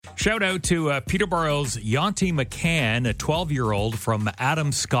Shout out to Peterborough's Yonty McCann, a 12-year-old from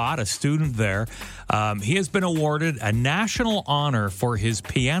Adam Scott, a student there. He has been awarded a national honor for his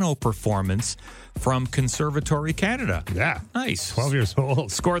piano performance from Conservatory Canada. Yeah. Nice. 12 years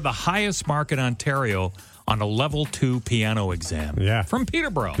old. Scored the highest mark in Ontario on a level 2 piano exam. Yeah. From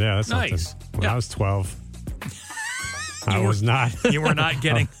Peterborough. Yeah, that's nice. Something. When I was 12, I was not. You were not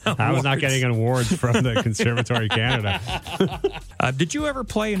getting I was not getting awards from the Conservatory Canada. Did you ever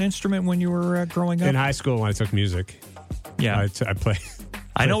play an instrument when you were growing up? In high school, when I took music, yeah, I played.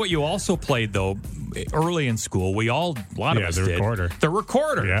 I know what you also played, though, early in school. A lot of us did. The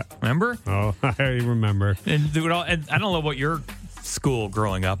recorder. Yeah. Remember? Oh, I remember. And I don't know about your school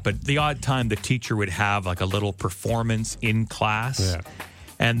growing up, but the odd time the teacher would have like a little performance in class. Yeah.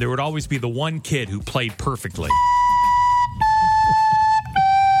 And there would always be the one kid who played perfectly.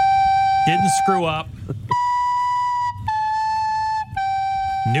 Didn't screw up.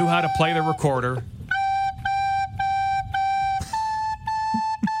 Knew how to play the recorder.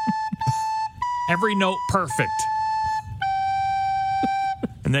 Every note perfect.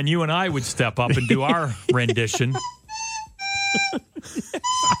 And then you and I would step up and do our rendition.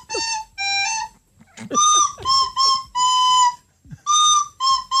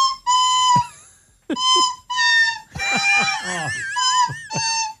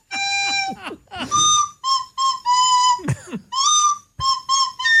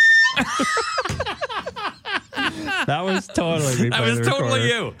 That was totally me. That was totally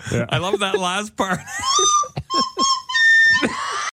you. Yeah. I love that last part.